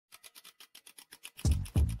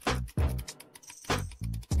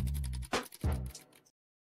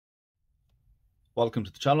Welcome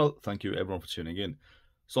to the channel. Thank you everyone for tuning in.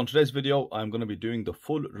 So in today's video, I'm going to be doing the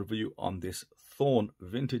full review on this Thorn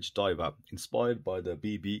vintage diver inspired by the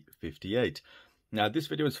BB58. Now this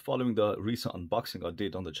video is following the recent unboxing I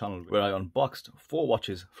did on the channel where I unboxed 4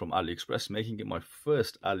 watches from AliExpress, making it my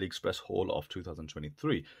first AliExpress haul of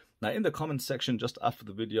 2023. Now in the comment section just after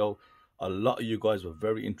the video, a lot of you guys were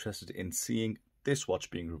very interested in seeing this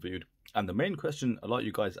watch being reviewed, and the main question a lot of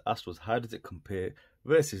you guys asked was how does it compare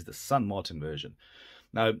versus the San Martin version.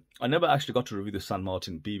 Now I never actually got to review the San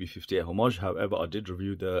Martin BB58 homage, however I did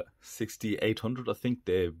review the 6800, I think,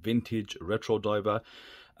 their vintage retro diver.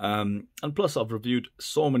 And plus I've reviewed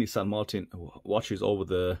so many San Martin watches over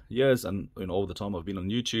the years and over the time I've been on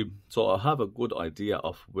YouTube, so I have a good idea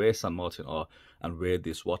of where San Martin are and where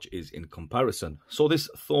this watch is in comparison. So this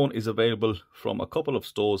Thorn is available from a couple of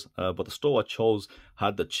stores, but the store I chose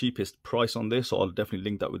had the cheapest price on this, so I'll definitely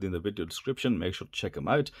link that within the video description. Make sure to check them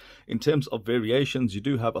out. In terms of variations, you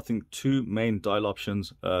do have, I think, 2 main dial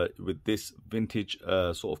options with this vintage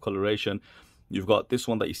sort of coloration. You've got this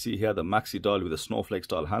one that you see here, the maxi dial with the snowflake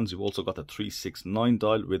style hands. You've also got the 369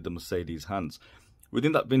 dial with the Mercedes hands.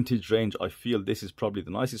 Within that vintage range, I feel this is probably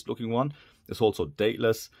the nicest looking one. It's also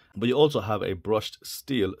dateless, but you also have a brushed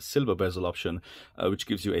steel silver bezel option, which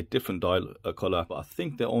gives you a different dial color, but I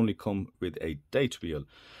think they only come with a date wheel.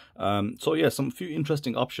 So yeah, some few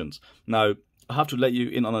interesting options. Now, I have to let you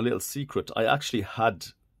in on a little secret. I actually had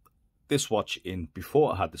this watch in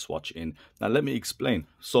before I had this watch in. Now let me explain.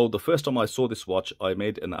 So the first time I saw this watch, I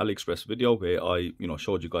made an AliExpress video where I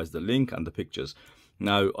showed you guys the link and the pictures.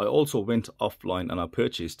 Now I also went offline and I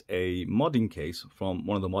purchased a modding case from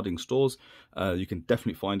one of the modding stores. You can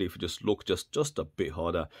definitely find it if you just look just a bit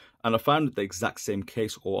harder, and I found the exact same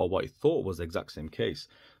case, or what I thought was the exact same case.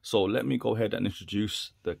 So let me go ahead and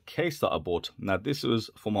introduce the case that I bought. Now this was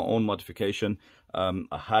for my own modification.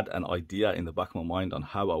 I had an idea in the back of my mind on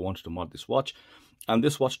how I wanted to mod this watch, and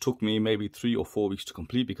this watch took me maybe 3 or 4 weeks to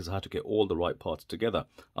complete because I had to get all the right parts together.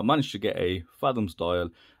 I managed to get a Fathoms dial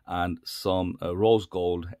and some rose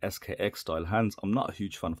gold SKX style hands. I'm not a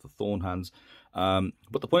huge fan of the Thorn hands,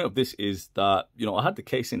 but the point of this is that I had the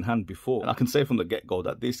case in hand before, and I can say from the get-go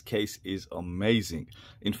that this case is amazing.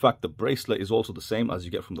 In fact, the bracelet is also the same as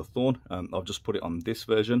you get from the Thorn. I've just put it on this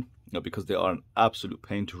version because they are an absolute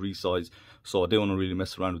pain to resize, so I didn't want to really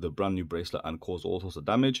mess around with a brand new bracelet and cause all sorts of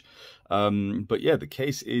damage. But yeah, the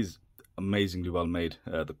case is amazingly well made.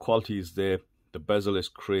 The quality is there. The bezel is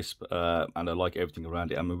crisp, and I like everything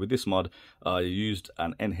around it. I mean, with this mod, I used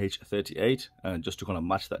an NH38 just to kind of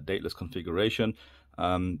match that dateless configuration,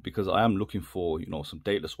 because I am looking for, some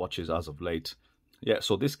dateless watches as of late. Yeah,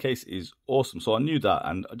 so this case is awesome. So I knew that,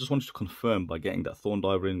 and I just wanted to confirm by getting that Thorn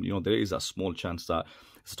diver in, there is that small chance that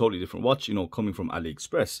it's a totally different watch, coming from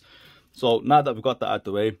AliExpress. So now that we've got that out of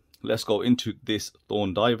the way, let's go into this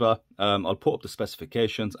Thorn diver. I'll put up the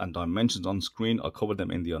specifications and dimensions on screen. I'll cover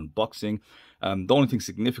them in the unboxing. The only thing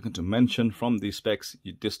significant to mention from these specs,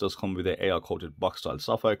 this does come with a AR coated box style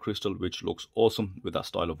sapphire crystal, which looks awesome with that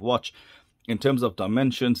style of watch. In terms of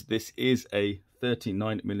dimensions, this is a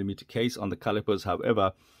 39mm case on the calipers.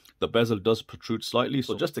 However, the bezel does protrude slightly,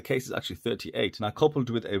 so just the case is actually 38. Now,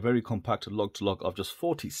 coupled with a very compact lug-to-lug of just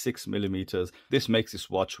 46mm, this makes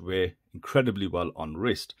this watch wear incredibly well on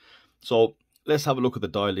wrist. So let's have a look at the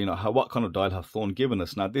dial. What kind of dial have Thorn given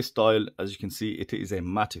us? Now, this dial, as you can see, it is a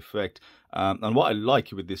matte effect. And what I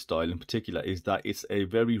like with this dial in particular is that it's a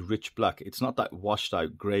very rich black. It's not that washed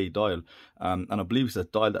out grey dial. And I believe it's a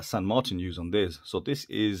dial that San Martin used on theirs. So this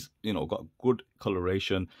is, got good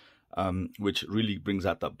coloration, which really brings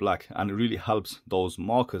out that black, and it really helps those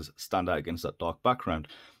markers stand out against that dark background.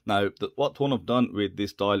 Now, what Thorn have done with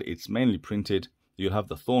this dial, it's mainly printed. You'll have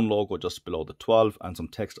the Thorn logo just below the 12 and some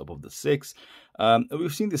text above the 6.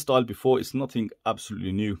 We've seen this dial before. It's nothing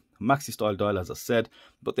absolutely new. Maxi style dial, as I said,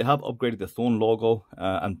 but they have upgraded the Thorn logo.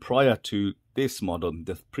 And prior to this model,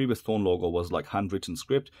 the previous Thorn logo was like handwritten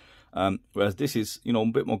script, whereas this is, a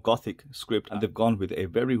bit more gothic script, and they've gone with a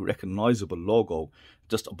very recognizable logo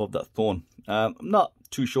just above that Thorn. I'm not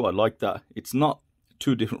too sure I like that. It's not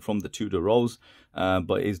too different from the Tudor Rose,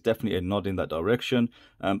 but it's definitely a nod in that direction.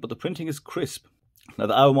 But the printing is crisp. Now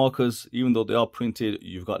the hour markers, even though they are printed,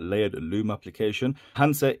 you've got layered loom application.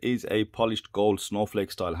 Handset is a polished gold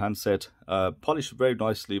snowflake style handset, polished very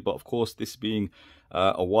nicely, but of course this being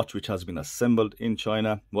a watch which has been assembled in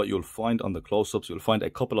China, what you'll find on the close-ups, you'll find a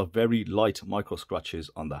couple of very light micro scratches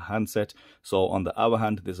on the handset. So on the hour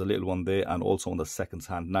hand, there's a little one there, and also on the seconds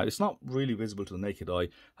hand. Now it's not really visible to the naked eye,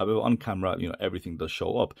 however on camera, everything does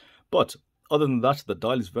show up. But Other than that, the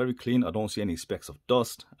dial is very clean. I don't see any specks of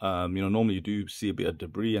dust. Normally you do see a bit of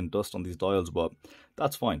debris and dust on these dials, but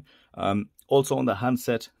that's fine. Also on the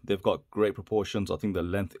handset, they've got great proportions. I think the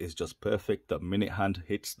length is just perfect. The minute hand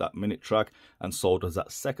hits that minute track, and so does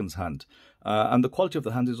that seconds hand. And the quality of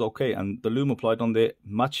the hand is okay, and the lume applied on there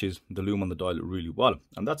matches the lume on the dial really well.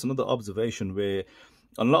 And that's another observation where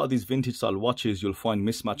on a lot of these vintage style watches, you'll find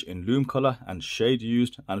mismatch in lume color and shade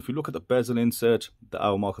used. And if you look at the bezel insert, the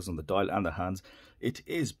hour markers on the dial and the hands, it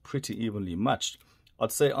is pretty evenly matched.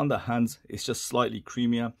 I'd say on the hands, it's just slightly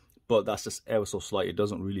creamier, but that's just ever so slight. It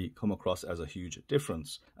doesn't really come across as a huge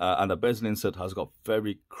difference. And the bezel insert has got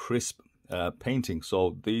very crisp painting.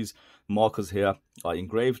 So these markers here are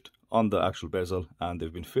engraved on the actual bezel, and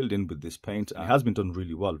they've been filled in with this paint, and it has been done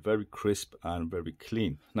really well. Very crisp and very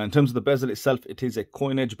clean. Now in terms of the bezel itself, it is a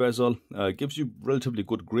coin edge bezel. It gives you relatively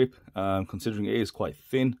good grip, considering it is quite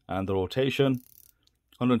thin. And the rotation,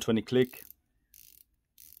 120 click.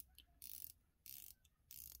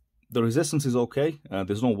 The resistance is okay.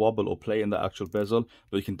 There's no wobble or play in the actual bezel,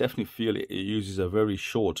 but you can definitely feel it uses a very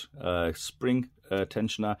short spring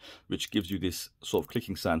tensioner, which gives you this sort of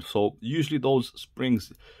clicking sound. So usually those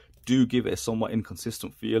springs do give a somewhat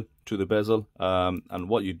inconsistent feel to the bezel, and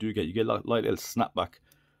what you get like light little snapback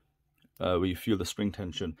where you feel the spring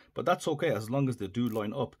tension, but that's okay as long as they do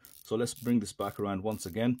line up. So let's bring this back around once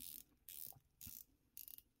again.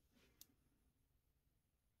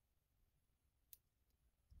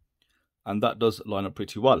 And that does line up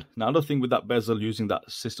pretty well. Now, another thing with that bezel, using that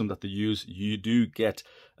system that they use, you do get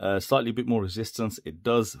slightly a bit more resistance. It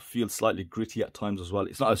does feel slightly gritty at times as well.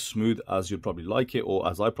 It's not as smooth as you'd probably like it, or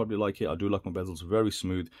as I probably like it. I do like my bezels very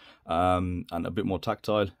smooth and a bit more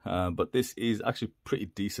tactile. But this is actually pretty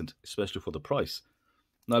decent, especially for the price.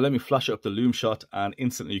 Now let me flash up the lume shot, and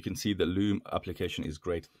instantly you can see the lume application is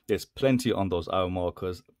great. There's plenty on those hour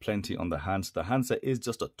markers, plenty on the hands. The handset is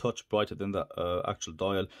just a touch brighter than the actual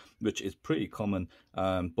dial, which is pretty common.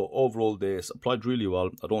 But overall, they're applied really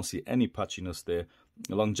well. I don't see any patchiness there.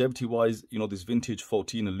 Longevity wise, this vintage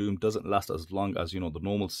Fauxtina lume doesn't last as long as the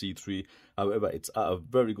normal C3. However, it's at a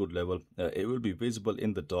very good level. It will be visible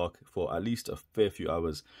in the dark for at least a fair few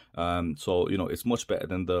hours. So it's much better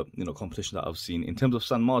than the competition that I've seen. In terms of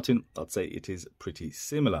San Martin, I'd say it is pretty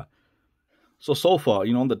similar. So far,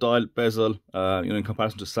 on the dial bezel, in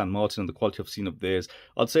comparison to San Martin and the quality I've seen of theirs,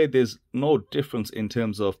 I'd say there's no difference in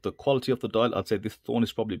terms of the quality of the dial. I'd say this Thorn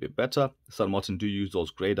is probably a bit better. San Martin do use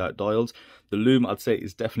those grayed out dials. The lume, I'd say,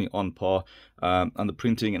 is definitely on par, and the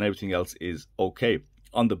printing and everything else is okay.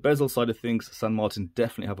 On the bezel side of things, San Martin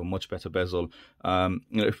definitely have a much better bezel.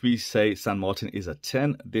 If we say San Martin is a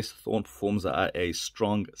 10, this Thorn performs at a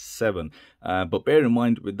strong 7. But bear in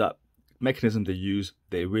mind, with that mechanism they use,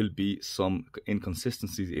 there will be some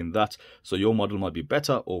inconsistencies in that, so your model might be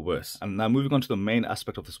better or worse. And now moving on to the main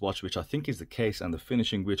aspect of this watch, which I think is the case and the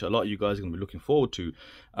finishing, which a lot of you guys are going to be looking forward to.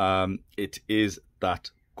 It is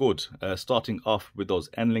that good. Starting off with those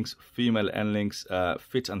end links, female end links,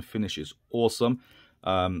 fit and finish is awesome.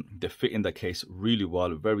 They fit in the case really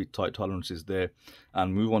well, very tight tolerances there.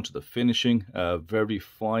 And move on to the finishing, very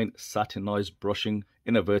fine satinized brushing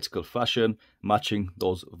in a vertical fashion, matching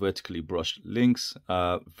those vertically brushed links,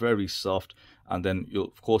 very soft. And then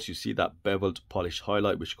of course you see that beveled polished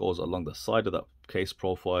highlight which goes along the side of that case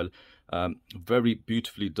profile. Very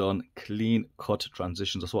beautifully done, clean cut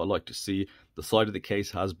transitions. That's what I like to see. The side of the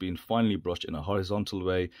case has been finely brushed in a horizontal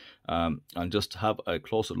way, and just have a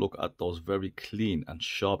closer look at those very clean and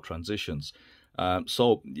sharp transitions.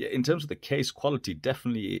 So yeah, in terms of the case quality,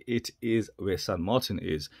 definitely it is where San Martin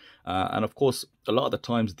is. And of course, a lot of the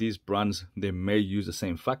times these brands, they may use the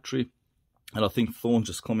same factory, and I think Thorn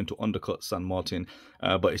just coming to undercut San Martin,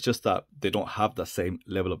 but it's just that they don't have that same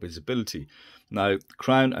level of visibility. Now,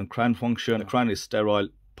 crown and crown function, the crown is sterile,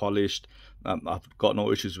 polished. I've got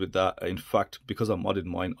no issues with that. In fact, because I modded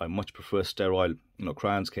mine, I much prefer sterile,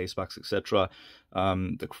 crowns, case backs, etc.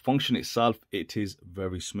 The function itself, it is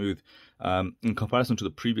very smooth. In comparison to the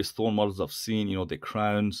previous Thorn models I've seen, the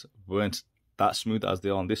crowns weren't that smooth as they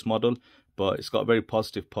are on this model, but it's got a very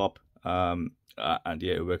positive pop. And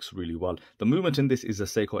yeah, it works really well. The movement in this is a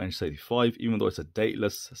Seiko NH35. Even though it's a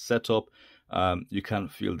dateless setup, you can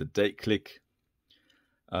feel the date click,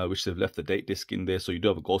 which they've left the date disc in there, so you do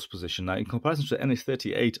have a ghost position. Now, in comparison to the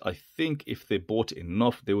NH38, I think if they bought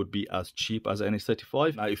enough, they would be as cheap as the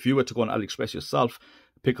NH35. Now, if you were to go on AliExpress yourself,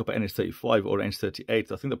 pick up an NH35 or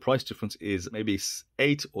NH38, I think the price difference is maybe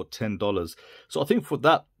 $8 or $10. So I think for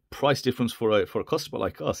that price difference for a customer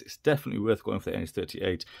like us, it's definitely worth going for the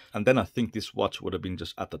NH38. And then I think this watch would have been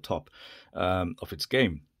just at the top of its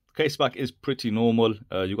game. Case back is pretty normal.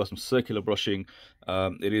 You've got some circular brushing.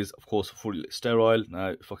 It is, of course, fully sterile. Now,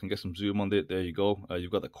 if I can get some zoom on it, there you go.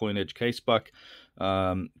 You've got the coin edge case back.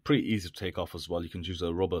 Pretty easy to take off as well. You can use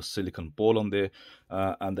a rubber silicone ball on there.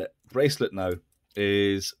 And the bracelet now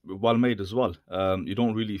is well made as well. You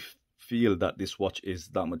don't really feel that this watch is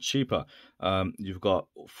that much cheaper. You've got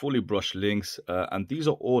fully brushed links, and these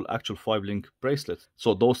are all actual 5-link bracelets,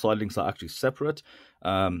 so those side links are actually separate.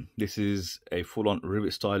 This is a full-on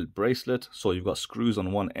rivet style bracelet, so you've got screws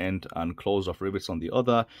on one end and closed off rivets on the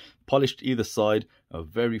other, polished either side, a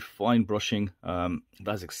very fine brushing.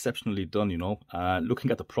 That's exceptionally done, you know.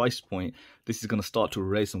 Looking at the price point, this is going to start to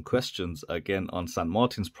raise some questions again on St.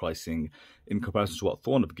 Martin's pricing in comparison to what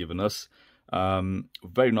Thorn have given us.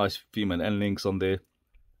 Very nice female end links on there,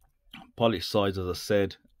 polished sides, as I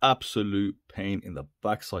said. Absolute pain in the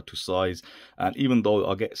backside to size. And even though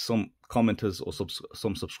I get some commenters or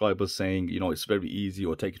some subscribers saying, you know, it's very easy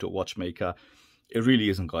or take it to a watchmaker, it really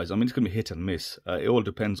isn't, guys. I mean, it's going to be hit and miss. It all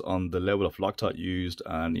depends on the level of Loctite used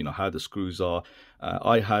and, you know, how the screws are.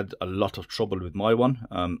 I had a lot of trouble with my one.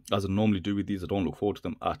 As I normally do with these, I don't look forward to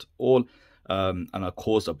them at all. And I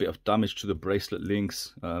caused a bit of damage to the bracelet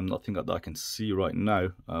links. Nothing that I can see right now,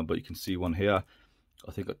 but you can see one here.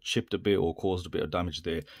 I think I chipped a bit or caused a bit of damage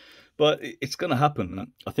there. But it's going to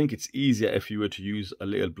happen. I think it's easier if you were to use a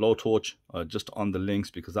little blowtorch just on the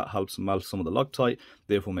links, because that helps melt some of the Loctite,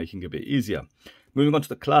 therefore making it a bit easier. Moving on to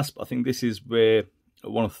the clasp, I think this is where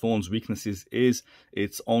one of Thorn's weaknesses is.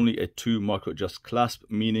 It's only a 2 micro adjust clasp,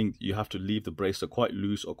 meaning you have to leave the bracelet quite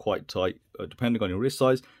loose or quite tight, depending on your wrist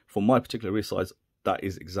size. For my particular wrist size, that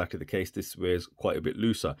is exactly the case. This wears quite a bit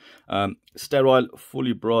looser. Sterile,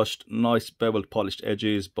 fully brushed, nice beveled polished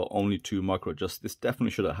edges, but only 2 micro adjusts. This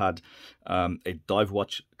definitely should have had a dive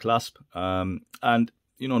watch clasp. And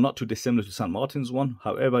you know, not too dissimilar to St. Martin's one.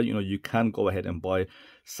 However, you know, you can go ahead and buy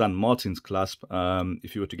St. Martin's clasp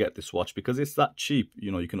if you were to get this watch, because it's that cheap.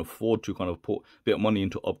 You know, you can afford to kind of put a bit of money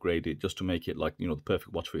into upgrade it just to make it, like, you know, the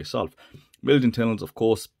perfect watch for yourself. Milled internals, of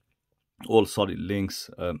course, all solid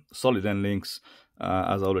links, solid end links.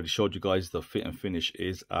 As I already showed you guys, the fit and finish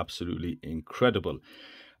is absolutely incredible.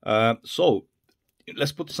 So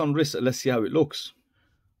let's put this on wrist and let's see how it looks.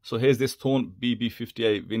 So here's this Thorn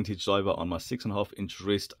BB58 vintage diver on my 6.5-inch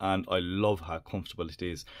wrist, and I love how comfortable it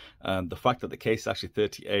is. The fact that the case is actually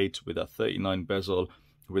 38 with a 39 bezel,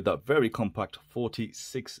 with that very compact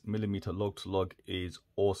 46mm lug-to-lug is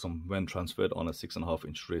awesome when transferred on a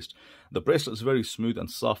 6.5-inch wrist. The bracelet is very smooth and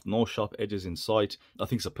soft, no sharp edges in sight. I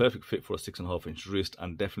think it's a perfect fit for a 6.5-inch wrist,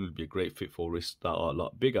 and definitely be a great fit for wrists that are a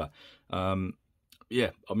lot bigger.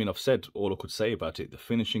 Yeah, I mean, I've said all I could say about it. The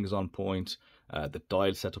finishing is on point. The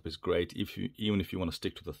dial setup is great. Even if you want to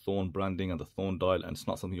stick to the Thorn branding and the Thorn dial, and it's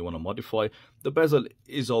not something you want to modify. The bezel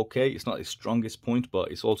is okay. It's not its strongest point, but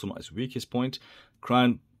it's also not its weakest point.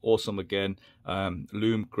 Crown, awesome again.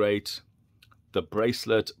 Loom, great. The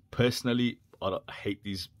bracelet, personally, I hate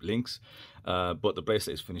these links, but the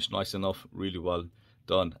bracelet is finished nice enough, really well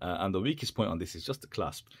done. And the weakest point on this is just the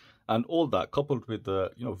clasp. And all that coupled with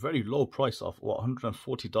the, you know, very low price of what,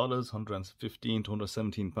 $140, $115 to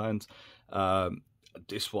 £117.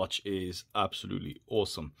 This watch is absolutely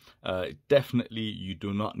awesome. Definitely, you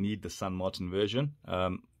do not need the St. Martin version.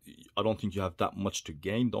 I don't think you have that much to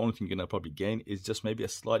gain. The only thing you're going to probably gain is just maybe a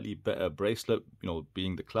slightly better bracelet, you know,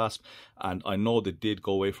 being the clasp. And I know they did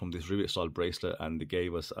go away from this rivet style bracelet, and they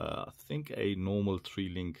gave us, I think, a normal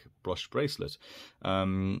 3-link brushed bracelet.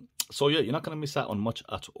 So yeah, you're not going to miss out on much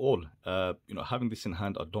at all. You know, having this in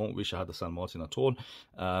hand, I don't wish I had the St. Martin at all.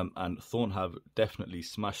 And Thorn have definitely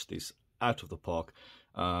smashed this out of the park.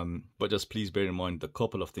 But just please bear in mind the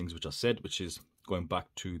couple of things which I said, which is going back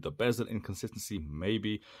to the bezel inconsistency,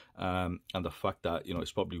 maybe, and the fact that, you know,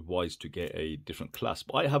 it's probably wise to get a different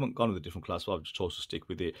clasp. I haven't gone with a different clasp. I've just chose to stick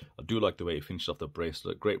with it. I do like the way it finished off the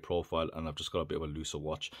bracelet, great profile, and I've just got a bit of a looser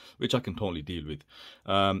watch, which I can totally deal with.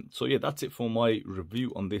 So yeah, that's it for my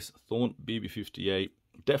review on this Thorn BB58.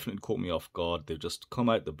 Definitely caught me off guard. They've just come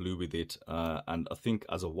out the blue with it, and I think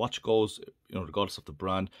as a watch goes, you know, regardless of the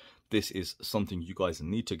brand, this is something you guys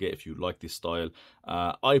need to get if you like this style.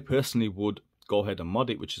 I personally would go ahead and mod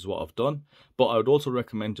it, which is what I've done, but I would also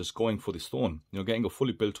recommend just going for this Thorn, you know, getting a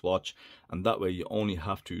fully built watch, and that way you only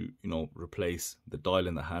have to, you know, replace the dial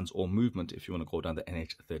in the hands or movement if you want to go down the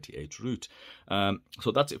NH38 route.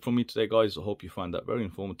 So that's it from me today, guys. I hope you find that very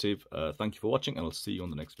informative. Thank you for watching, and I'll see you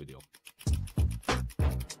on the next video.